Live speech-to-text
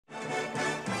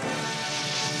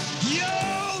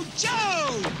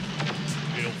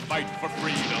fight for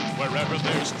freedom wherever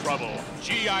there's trouble.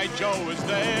 G.I. Joe is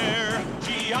there.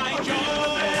 G.I.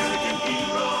 Joe, American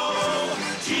hero.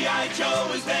 G.I.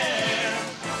 Joe is there.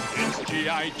 It's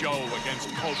G.I. Joe against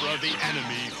Cobra, the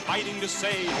enemy, fighting to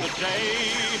save the day.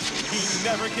 He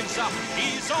never gives up.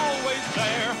 He's always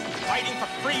there, fighting for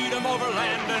freedom over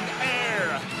land and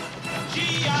air.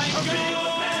 G.I.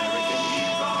 Joe, American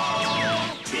hero.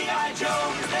 G.I.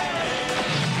 Joe is there.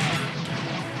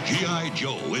 G.I.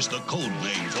 Joe is the code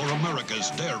name for America's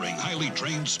daring, highly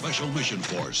trained Special Mission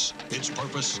Force. Its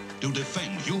purpose? To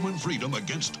defend human freedom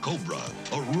against Cobra,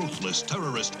 a ruthless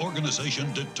terrorist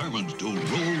organization determined to rule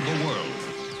the world.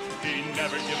 He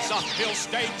never gives up. He'll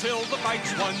stay till the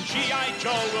fight's won. G.I.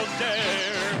 Joe will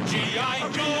dare. G.I.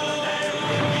 Joe,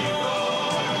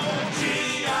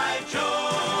 G.I. Joe.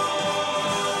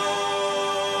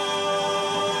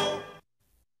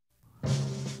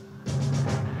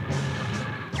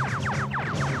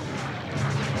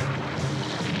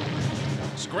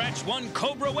 Scratch one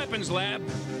Cobra Weapons Lab.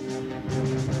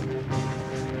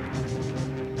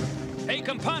 Hey,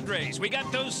 compadres, we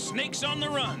got those snakes on the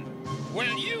run.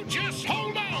 Well, you just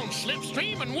hold on,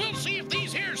 Slipstream, and we'll see if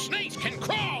these here snakes can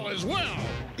crawl as well.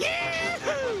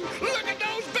 Yahoo! Look at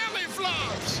those belly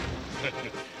flops!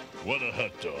 What a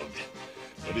hot dog.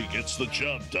 But he gets the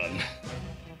job done.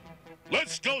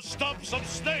 Let's go stomp some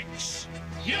snakes!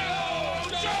 Yo,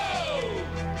 Joe!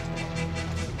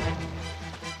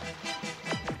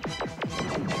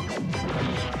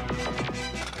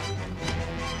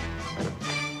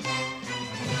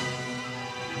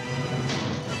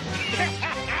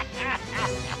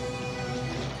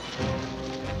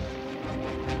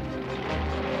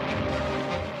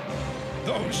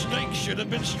 Those snakes should have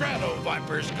been strato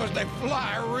vipers because they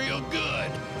fly real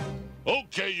good.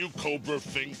 Okay, you Cobra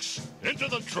finks. Into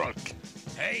the truck.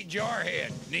 Hey,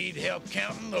 Jarhead, need help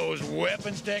counting those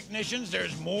weapons technicians?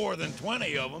 There's more than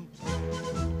 20 of them.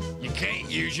 You can't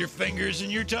use your fingers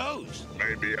and your toes.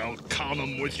 Maybe I'll count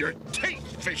them with your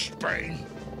teeth, fish brain.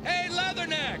 Hey,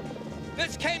 Leatherneck!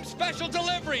 This came special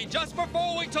delivery just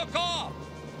before we took off.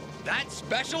 That's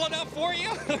special enough for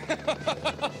you?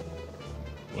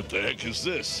 What the heck is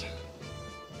this?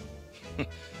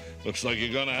 Looks like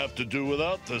you're gonna have to do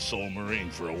without this old Marine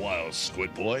for a while,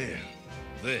 Squid Boy.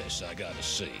 This I gotta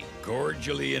see.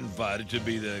 Cordially invited to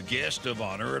be the guest of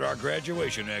honor at our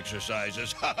graduation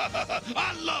exercises.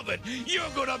 I love it! You're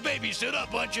gonna babysit a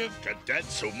bunch of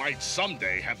cadets who might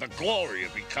someday have the glory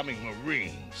of becoming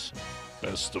Marines.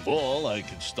 Best of all, I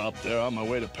can stop there on my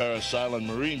way to Paris Island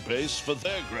Marine Base for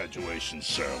their graduation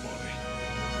ceremony.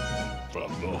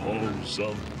 From the halls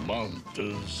of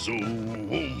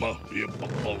Montezuma.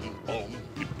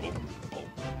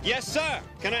 Yes, sir.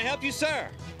 Can I help you, sir?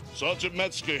 Sergeant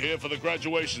Metzger here for the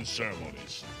graduation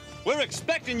ceremonies. We're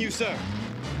expecting you, sir.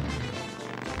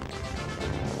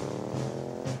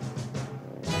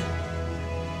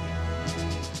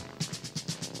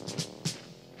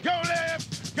 Go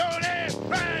left,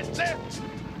 right left.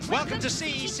 Welcome to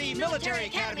CEC Military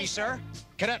Academy, sir.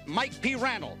 Cadet Mike P.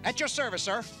 Randall, at your service,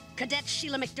 sir. Cadet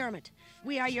Sheila McDermott,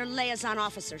 we are your liaison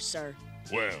officers, sir.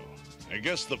 Well, I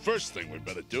guess the first thing we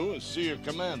better do is see your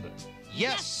commander.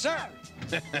 Yes, sir.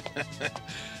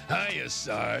 Hiya,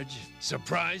 Sarge.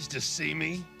 Surprised to see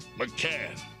me?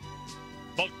 McCann.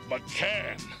 Buck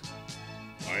McCann.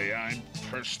 I'm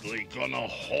personally gonna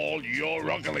haul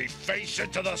your ugly face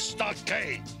into the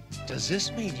stockade. Does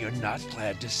this mean you're not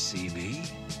glad to see me?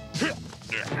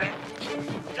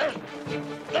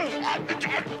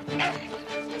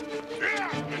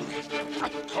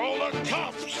 Call the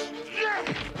cops!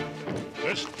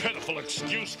 This pitiful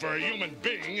excuse for a human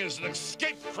being is an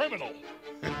escaped criminal.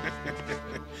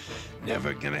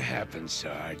 Never gonna happen,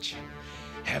 Sarge.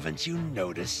 Haven't you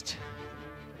noticed?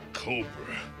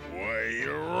 Cobra. Why,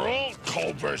 you're all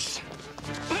Cobras.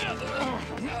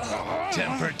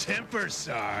 Temper,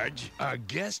 Sarge. Our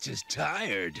guest is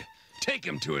tired. Take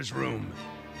him to his room.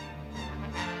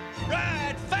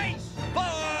 Right face,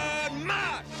 forward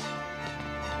march!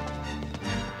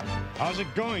 How's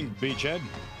it going, Beachhead?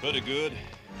 Pretty good.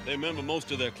 They remember most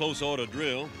of their close order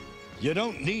drill. You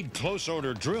don't need close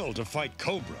order drill to fight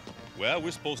Cobra. Well,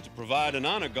 we're supposed to provide an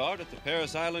honor guard at the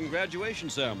Paris Island graduation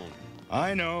ceremony.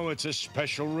 I know it's a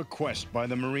special request by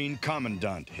the Marine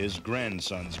Commandant. His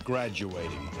grandson's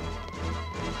graduating.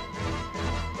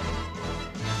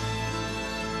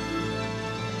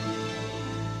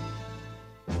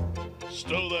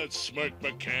 Stow that smirk,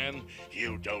 McCann.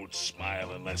 You don't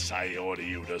smile unless I order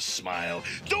you to smile.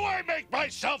 Do I make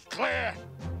myself clear?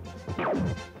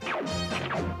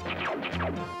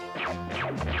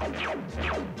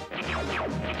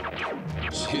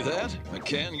 See that?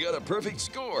 McCann got a perfect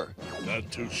score.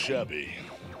 Not too shabby.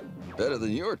 Better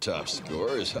than your top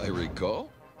score, as I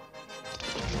recall.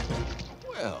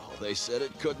 Well, they said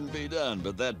it couldn't be done,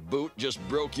 but that boot just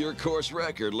broke your course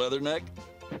record, Leatherneck.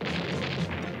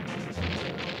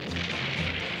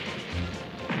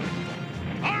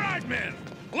 All right, men,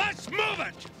 let's move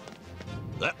it!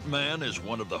 That man is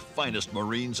one of the finest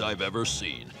Marines I've ever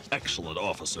seen. Excellent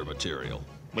officer material.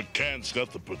 McCann's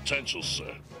got the potential,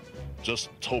 sir. Just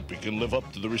hope he can live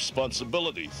up to the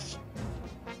responsibilities.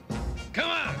 Come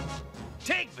on!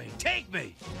 Take me! Take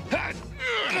me!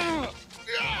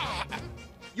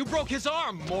 You broke his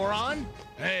arm, moron!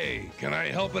 Hey, can I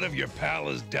help it if your pal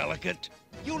is delicate?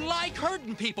 You like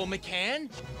hurting people,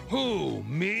 McCann! Who,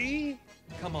 me?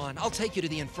 Come on, I'll take you to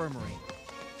the infirmary.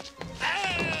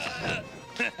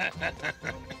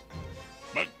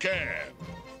 McCann!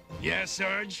 Yes,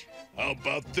 Sarge? How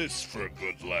about this for a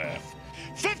good laugh?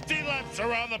 50 laps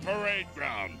around the parade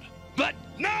ground! But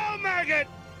no, maggot!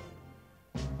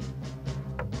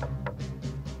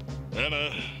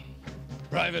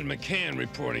 Private McCann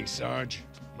reporting, Sarge.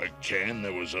 McCann,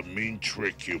 there was a mean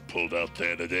trick you pulled out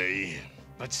there today.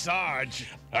 But Sarge...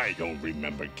 I don't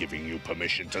remember giving you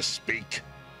permission to speak.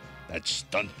 That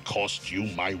stunt cost you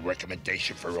my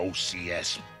recommendation for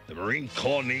OCS. The Marine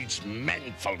Corps needs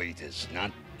men for leaders,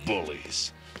 not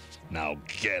bullies. Now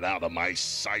get out of my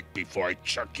sight before I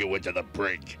chuck you into the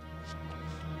brig.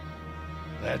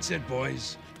 That's it,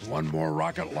 boys. One more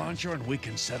rocket launcher and we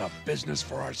can set up business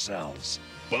for ourselves.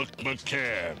 Buck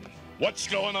McCann, what's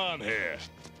going on here?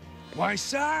 Why,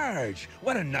 Sarge,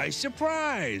 what a nice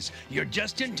surprise. You're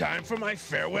just in time for my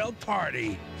farewell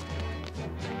party.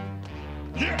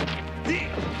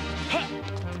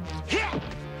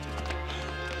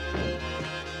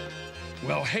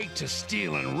 Well, hate to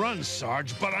steal and run,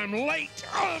 Sarge, but I'm late.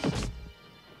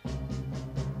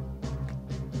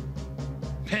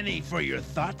 Penny for your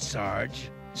thoughts, Sarge.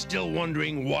 Still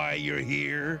wondering why you're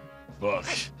here? Buck,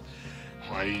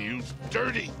 why are you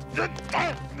dirty?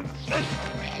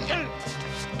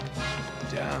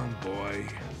 Down, boy.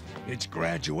 It's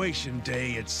graduation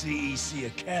day at CEC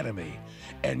Academy,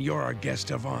 and you're our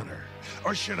guest of honor.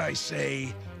 Or should I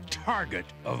say, target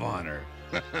of honor.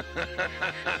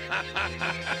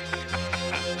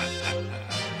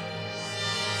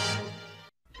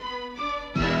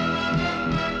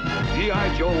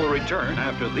 G.I. Joe will return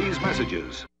after these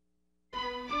messages.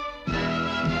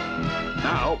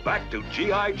 Now, back to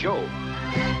G.I. Joe.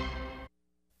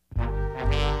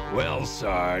 Well,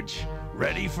 Sarge,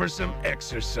 ready for some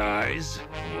exercise?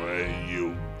 Why,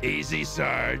 you... Easy,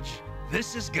 Sarge.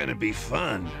 This is gonna be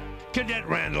fun. Cadet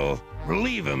Randall,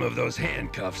 relieve him of those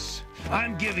handcuffs.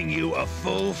 I'm giving you a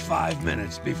full 5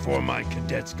 minutes before my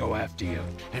cadets go after you.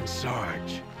 And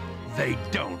Sarge, they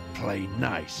don't play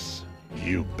nice.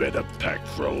 You better pack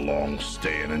for a long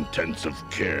stay in intensive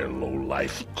care,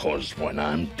 lowlife, 'cause when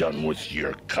I'm done with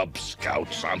your Cub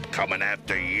Scouts, I'm coming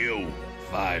after you.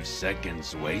 5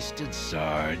 seconds wasted,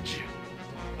 Sarge.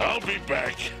 I'll be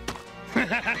back.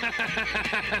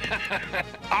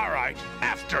 All right,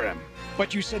 after him.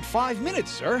 But you said 5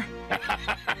 minutes, sir.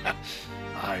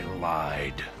 I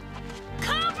lied.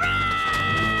 Cobra!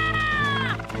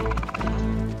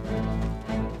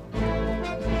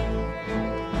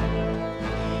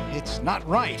 It's not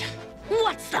right.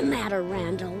 What's the matter,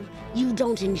 Randall? You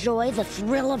don't enjoy the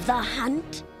thrill of the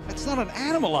hunt? That's not an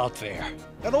animal out there.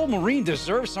 That old Marine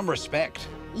deserves some respect.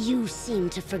 You seem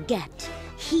to forget.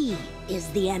 He is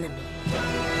the enemy.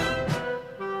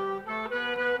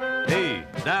 Hey,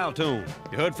 dial tone.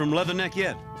 You heard from Leatherneck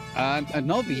yet?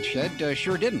 No, Beachhead,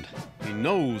 sure didn't. He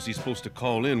knows he's supposed to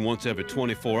call in once every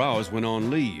 24 hours when on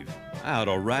leave. I ought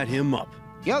to write him up.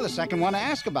 You're the second one to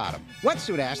ask about him.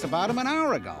 Wetsuit asked about him an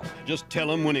hour ago. Just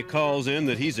tell him when he calls in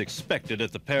that he's expected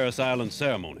at the Paris Island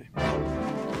ceremony.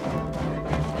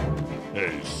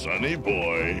 Hey, sonny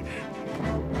boy.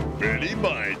 Ready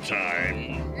my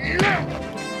time.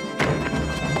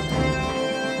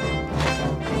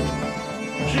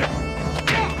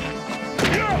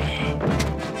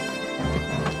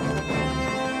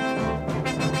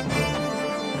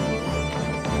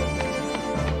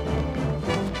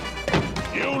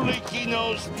 You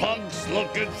leaky-nosed punks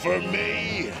looking for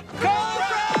me?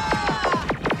 Cobra!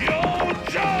 Yo,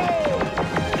 Joe!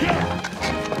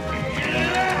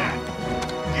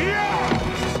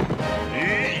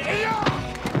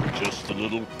 Just a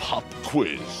little pop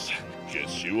quiz.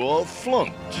 Guess you all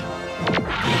flunked.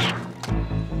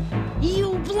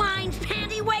 You blind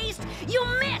panty waist! You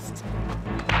missed!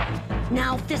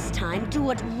 Now this time,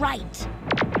 do it right.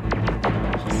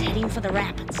 He's heading for the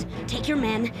rapids. Take your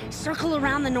men, circle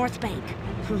around the north bank.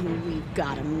 We've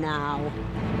got him now.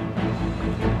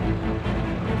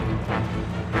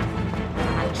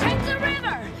 Check the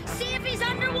river! See if he's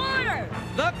underwater!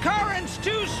 The current's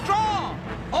too strong!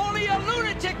 Only a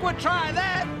lunatic would try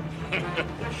that!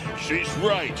 She's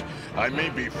right. I may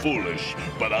be foolish,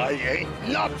 but I ain't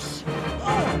nuts.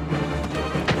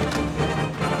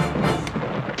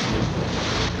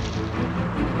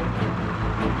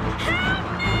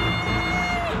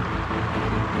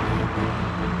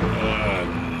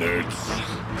 Nerds.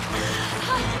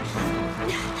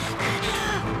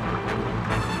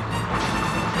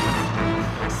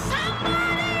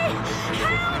 Somebody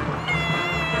help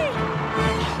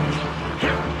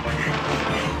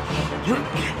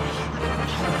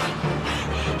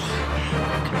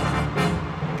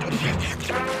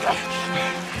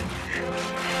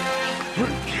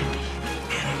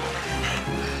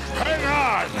Hang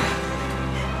on!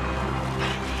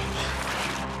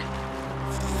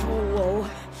 Whoa.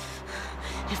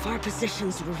 If our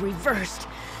positions were reversed,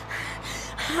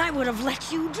 I would have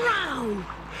let you drown.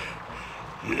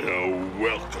 You're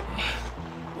welcome.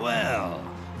 Well,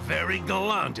 very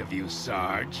gallant of you,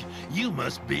 Sarge. You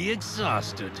must be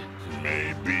exhausted.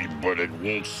 Maybe, but it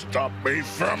won't stop me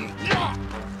from...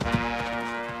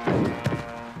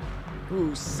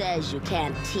 Who says you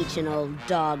can't teach an old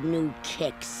dog new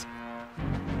kicks?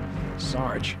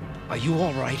 Sarge, are you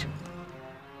all right?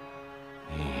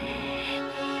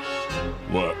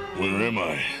 What? Where am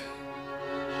I?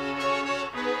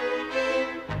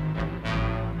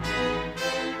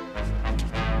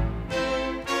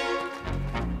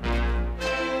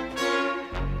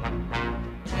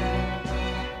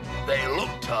 They look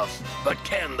tough, but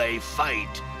can they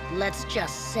fight? Let's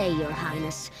just say, Your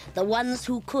Highness, the ones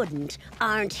who couldn't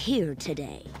aren't here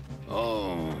today.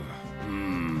 Oh,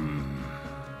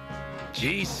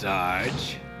 Gee,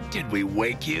 Sarge, did we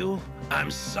wake you?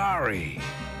 I'm sorry.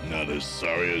 Not as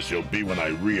sorry as you'll be when I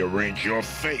rearrange your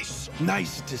face.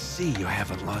 Nice to see you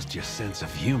haven't lost your sense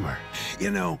of humor.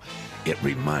 You know, it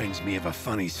reminds me of a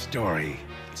funny story.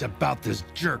 It's about this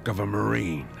jerk of a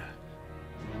Marine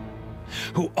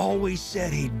who always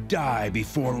said he'd die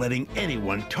before letting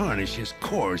anyone tarnish his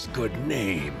Corps' good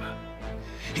name.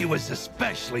 He was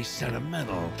especially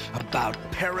sentimental about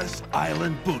Paris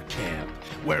Island Boot Camp,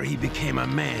 where he became a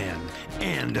man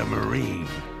and a Marine.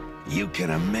 You can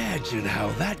imagine how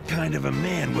that kind of a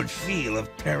man would feel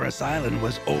if Paris Island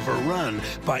was overrun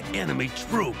by enemy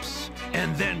troops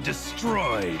and then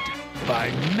destroyed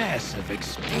by massive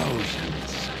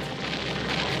explosions.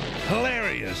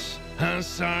 Hilarious, huh,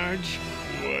 Sarge?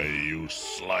 Why, you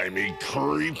slimy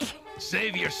creep.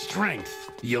 Save your strength.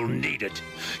 You'll need it,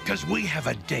 'cause we have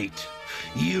a date.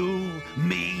 You,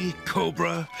 me,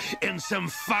 Cobra, and some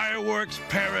fireworks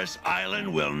Paris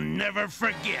Island will never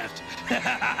forget.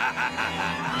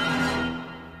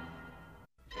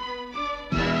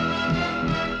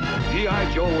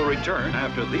 G.I. Joe will return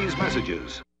after these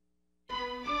messages.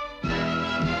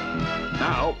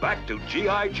 Now, back to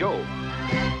G.I. Joe.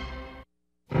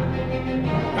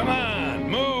 Come on,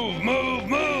 move, move,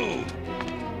 move!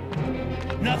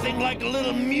 Nothing like a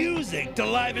little music to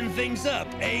liven things up,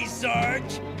 eh,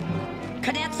 Sarge?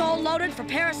 Cadets all loaded for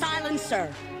Paris Island,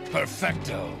 sir.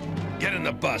 Perfecto. Get in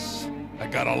the bus. I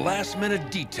got a last-minute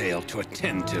detail to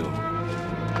attend to.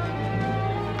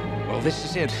 Well, this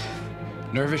is it.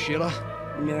 Nervous, Sheila?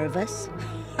 Nervous?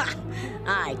 Ha!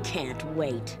 I can't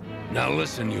wait. Now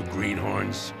listen, you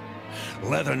greenhorns.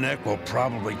 Leatherneck will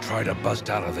probably try to bust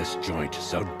out of this joint,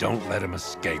 so don't let him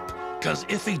escape. 'Cause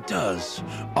if he does,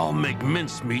 I'll make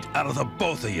mincemeat out of the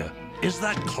both of you. Is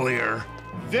that clear?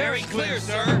 Very clear,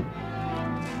 sir.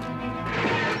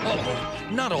 Oh,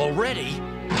 not already.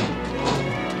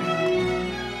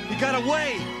 He got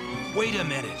away. Wait a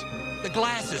minute. The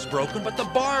glass is broken, but the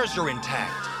bars are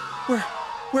intact.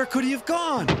 Where could he have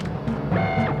gone?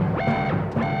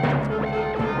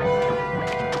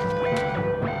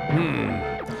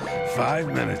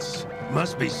 5 minutes.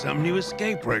 Must be some new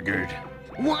escape rigged.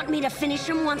 Want me to finish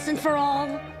him once and for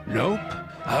all? Nope.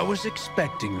 I was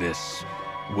expecting this.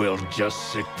 We'll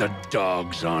just sick the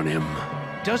dogs on him.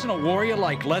 Doesn't a warrior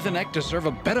like Leatherneck deserve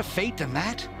a better fate than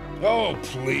that? Oh,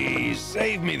 please,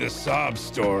 save me the sob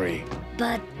story.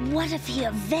 But what if he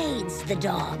evades the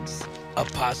dogs? A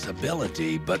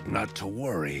possibility, but not to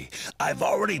worry. I've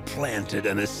already planted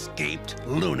an escaped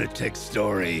lunatic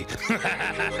story.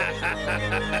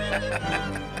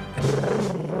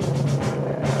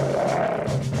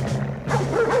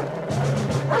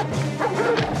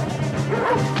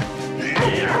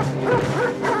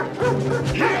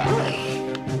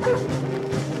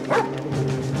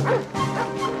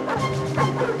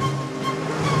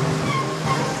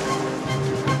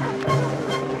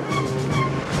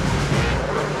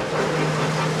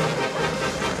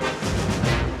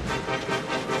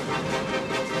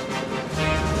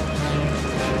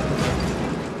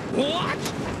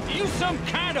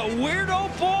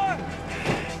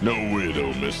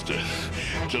 weirdo, mister.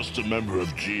 Just a member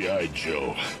of G.I.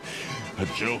 Joe. A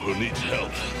Joe who needs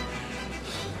help.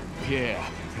 Yeah,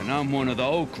 and I'm one of the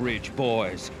Oak Ridge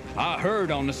boys. I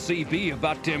heard on the CB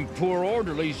about them poor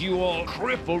orderlies you all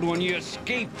crippled when you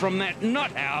escaped from that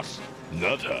nut house.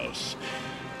 Nut house?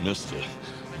 Mister,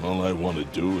 all I want to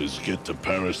do is get to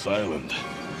Paris Island.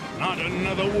 Not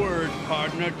another word,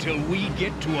 partner, till we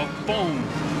get to a phone.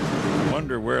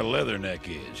 Wonder where Leatherneck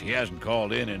is. He hasn't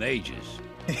called in ages.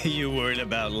 You worried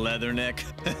about Leatherneck?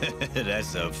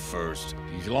 That's a first.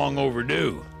 He's long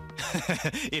overdue.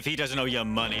 If he doesn't owe you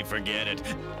money, forget it.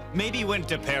 Maybe he went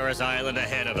to Paris Island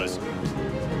ahead of us.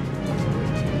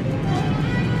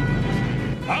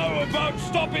 How about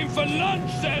stopping for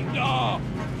lunch, then?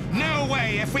 No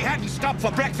way! If we hadn't stopped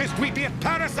for breakfast, we'd be at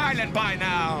Paris Island by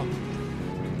now!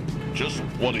 Just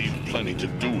what are you planning to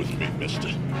do with me,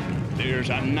 mister? There's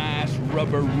a nice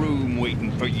rubber room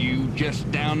waiting for you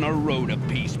just down the road a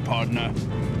piece, partner.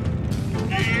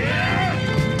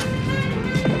 Yeah!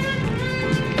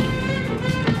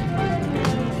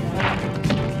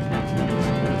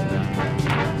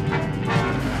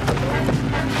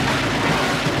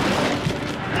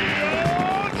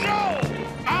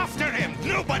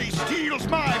 Steals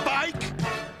my bike!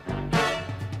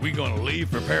 We gonna leave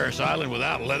for Paris Island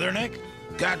without Leatherneck?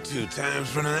 Got to.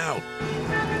 Time's running out.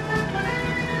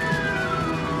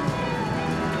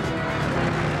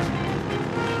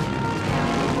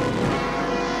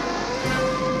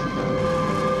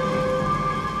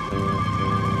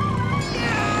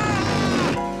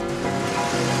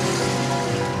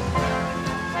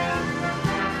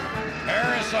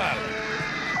 Paris Island.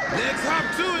 Let's hop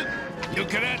to it. You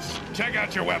cadets, check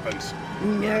out your weapons.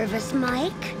 Nervous,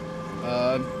 Mike?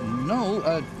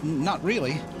 No, not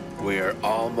really. We're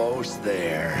almost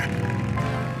there.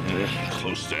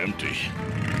 Close to empty.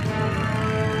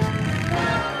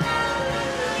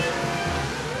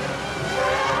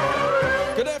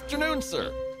 Good afternoon,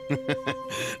 sir.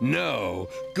 No,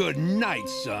 good night,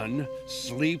 son.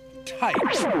 Sleep tight.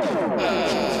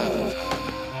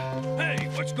 Hey,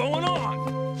 what's going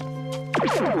on?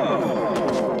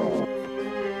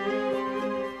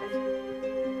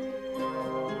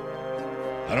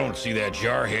 I don't see that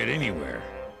jarhead anywhere.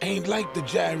 Ain't like the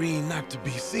gyrene not to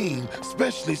be seen,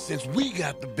 especially since we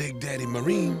got the Big Daddy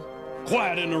Marine.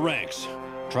 Quiet in the ranks.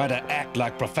 Try to act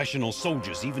like professional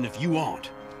soldiers, even if you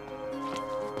aren't.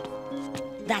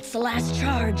 That's the last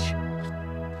charge.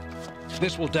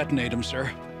 This will detonate him, sir.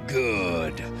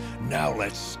 Good. Now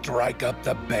let's strike up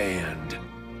the band.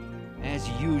 As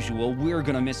usual, we're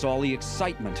gonna miss all the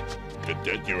excitement.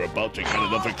 Cadet, you're about to get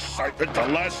enough excitement to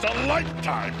last a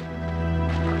lifetime!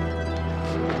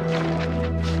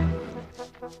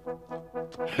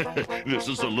 This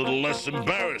is a little less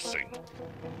embarrassing.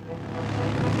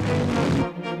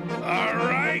 All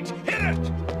right, hit it!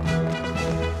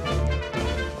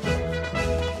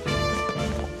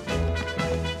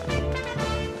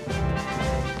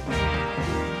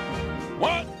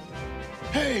 What?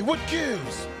 Hey, what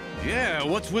gives? Yeah,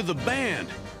 what's with the band?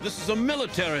 This is a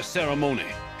military ceremony.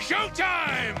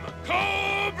 Showtime!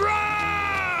 Cobra!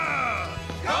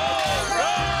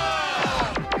 Cobra!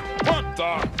 What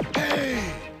the?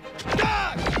 Hey!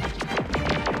 Doc!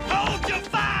 Hold your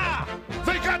fire!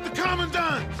 They got the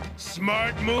commandant!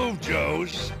 Smart move,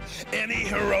 Joes. Any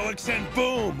heroics and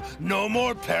boom, no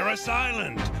more Paris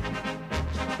Island.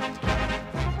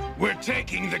 We're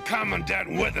taking the commandant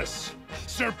with us.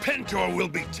 Serpentor will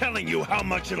be telling you how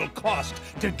much it'll cost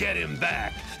to get him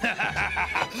back.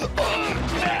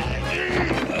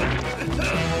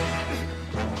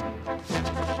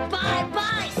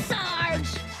 Bye-bye,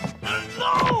 Sarge!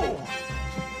 No!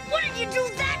 What did you do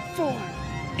that for?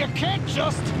 You can't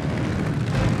just...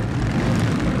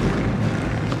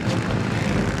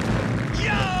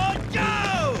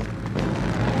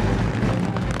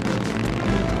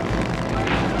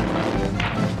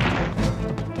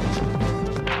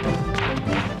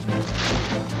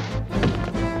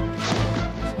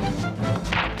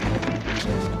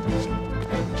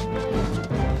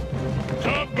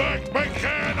 Come back,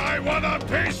 McCann! I want a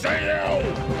piece of you!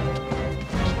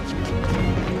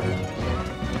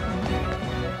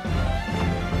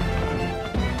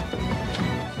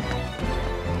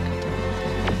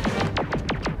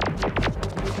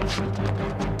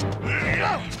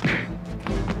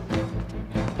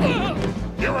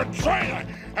 You're a traitor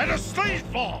and a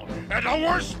sleazeball and the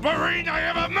worst Marine I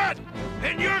ever met!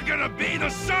 And you're gonna be the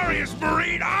sorriest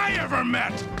Marine I ever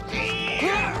met!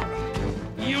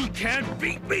 You can't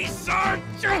beat me, Sarge!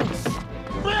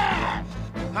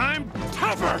 I'm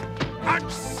tougher! I'm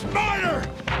smarter!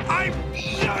 I'm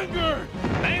younger!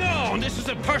 Hang on, this is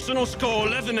a personal score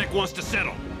Leatherneck wants to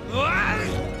settle. Buck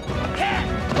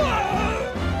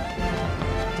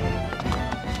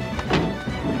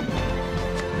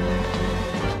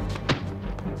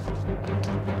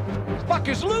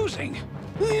is losing.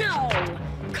 No!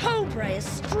 Cobra is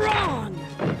strong!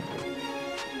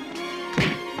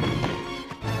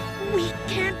 We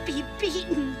can't be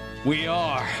beaten. We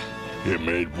are. You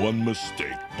made one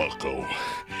mistake, Bucko.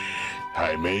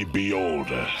 I may be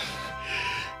older,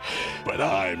 but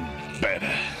I'm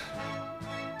better.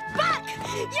 Buck!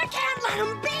 You can't let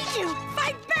him beat you!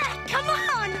 Fight back! Come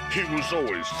on! He was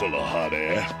always full of hot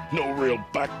air. No real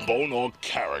backbone or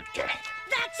character.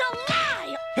 That's a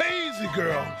lie! Easy,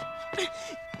 girl.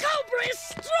 Cobra is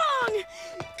strong!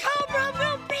 Cobra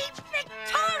will be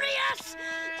victorious!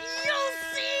 You'll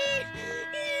see!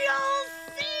 You'll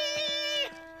see!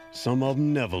 Some of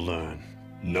them never learn.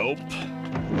 Nope.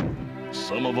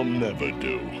 Some of them never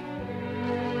do.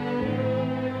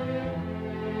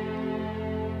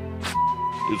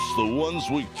 It's the ones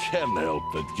we can help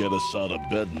that get us out of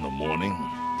bed in the morning.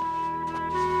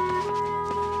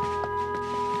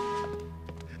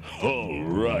 All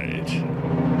right.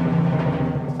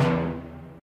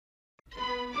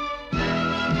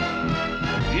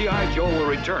 G.I. Joe will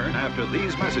return after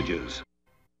these messages.